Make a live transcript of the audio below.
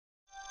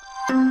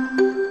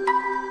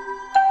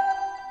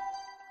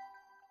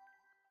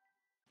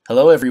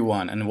Hello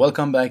everyone and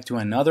welcome back to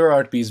another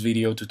Artbees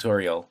video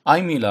tutorial.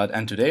 I'm Milad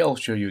and today I'll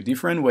show you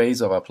different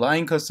ways of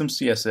applying custom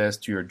CSS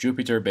to your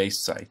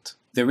Jupyter-based site.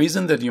 The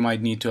reason that you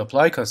might need to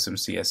apply custom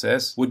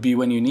CSS would be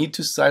when you need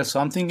to style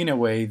something in a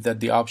way that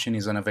the option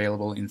is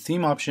unavailable in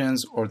theme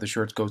options or the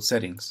shortcode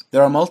settings.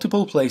 There are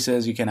multiple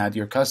places you can add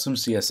your custom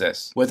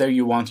CSS, whether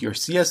you want your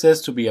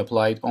CSS to be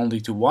applied only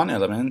to one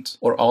element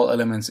or all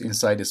elements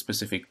inside a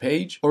specific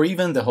page or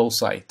even the whole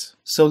site.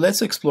 So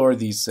let's explore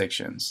these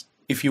sections.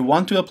 If you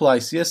want to apply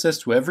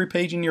CSS to every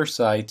page in your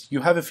site, you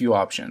have a few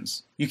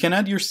options. You can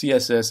add your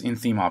CSS in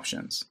theme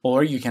options,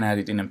 or you can add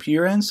it in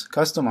appearance,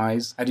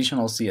 customize,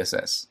 additional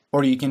CSS,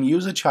 or you can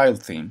use a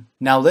child theme.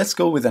 Now let's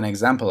go with an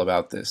example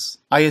about this.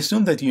 I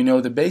assume that you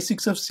know the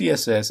basics of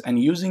CSS and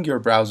using your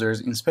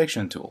browser's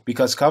inspection tool,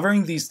 because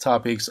covering these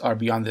topics are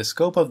beyond the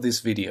scope of this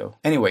video.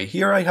 Anyway,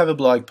 here I have a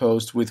blog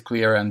post with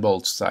clear and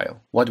bold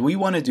style. What we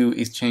want to do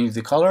is change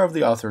the color of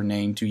the author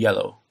name to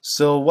yellow.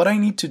 So what I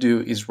need to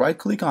do is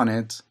right-click on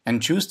it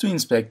and choose to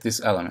inspect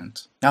this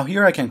element. Now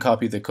here I can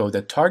copy the code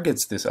that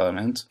targets this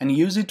element and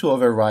use it to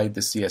override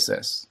the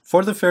CSS.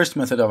 For the first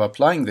method of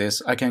applying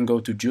this, I can go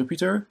to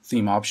Jupyter,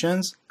 Theme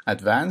Options,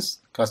 Advanced,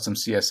 Custom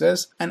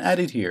CSS, and add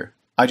it here.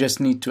 I just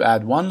need to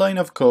add one line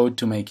of code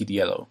to make it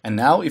yellow. And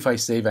now if I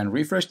save and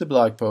refresh the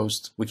blog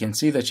post, we can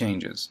see the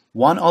changes.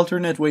 One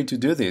alternate way to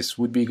do this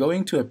would be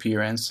going to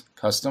Appearance,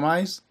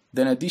 Customize,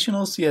 then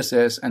Additional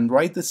CSS and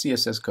write the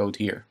CSS code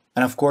here.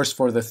 And of course,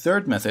 for the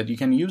third method, you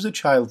can use a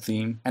child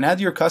theme and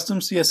add your custom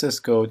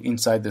CSS code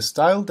inside the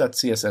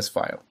style.css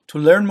file. To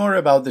learn more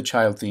about the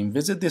child theme,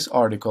 visit this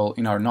article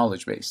in our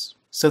knowledge base.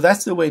 So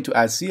that's the way to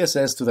add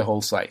CSS to the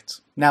whole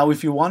site. Now,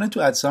 if you wanted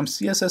to add some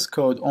CSS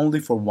code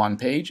only for one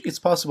page, it's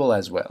possible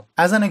as well.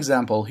 As an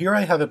example, here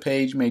I have a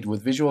page made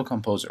with Visual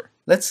Composer.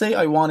 Let's say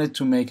I wanted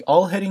to make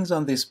all headings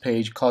on this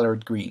page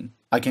colored green.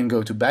 I can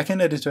go to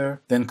Backend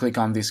Editor, then click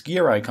on this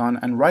gear icon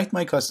and write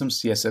my custom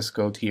CSS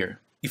code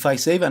here. If I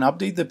save and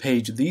update the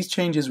page, these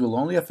changes will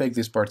only affect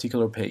this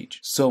particular page,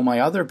 so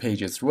my other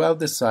pages throughout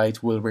the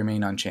site will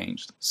remain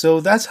unchanged. So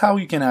that's how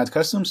you can add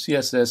custom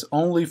CSS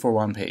only for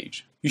one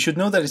page. You should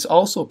know that it's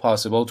also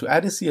possible to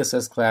add a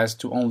CSS class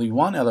to only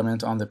one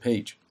element on the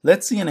page.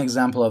 Let's see an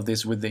example of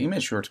this with the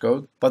image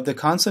shortcode, but the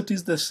concept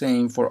is the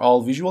same for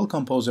all Visual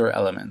Composer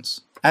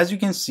elements. As you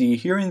can see,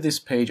 here in this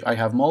page I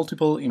have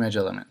multiple image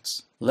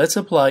elements. Let's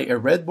apply a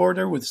red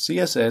border with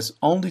CSS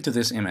only to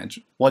this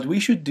image. What we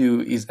should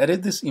do is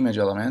edit this image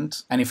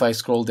element, and if I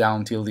scroll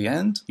down till the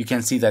end, you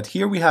can see that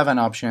here we have an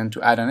option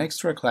to add an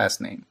extra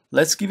class name.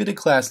 Let's give it a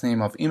class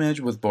name of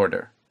image with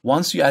border.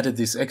 Once you added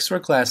this extra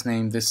class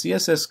name, the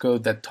CSS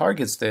code that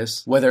targets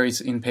this, whether it's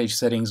in page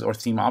settings or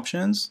theme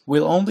options,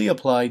 will only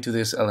apply to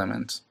this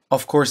element.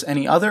 Of course,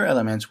 any other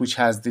element which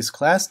has this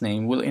class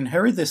name will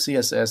inherit the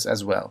CSS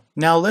as well.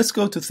 Now let's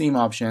go to theme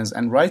options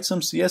and write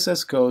some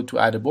CSS code to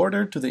add a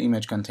border to the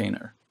image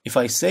container. If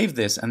I save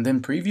this and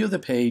then preview the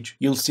page,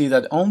 you'll see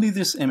that only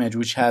this image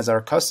which has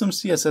our custom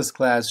CSS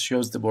class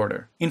shows the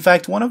border. In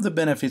fact, one of the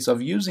benefits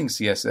of using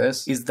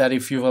CSS is that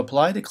if you've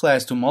applied a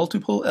class to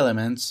multiple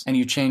elements and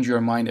you change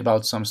your mind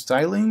about some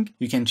styling,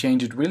 you can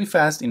change it really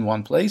fast in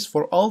one place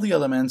for all the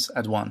elements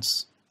at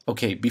once.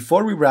 Okay,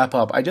 before we wrap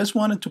up, I just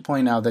wanted to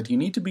point out that you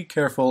need to be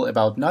careful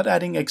about not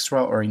adding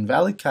extra or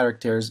invalid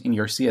characters in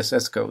your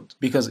CSS code,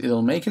 because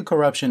it'll make a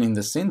corruption in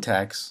the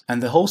syntax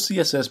and the whole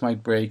CSS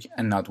might break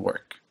and not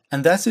work.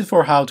 And that's it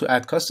for how to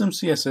add custom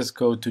CSS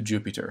code to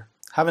Jupyter.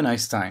 Have a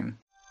nice time.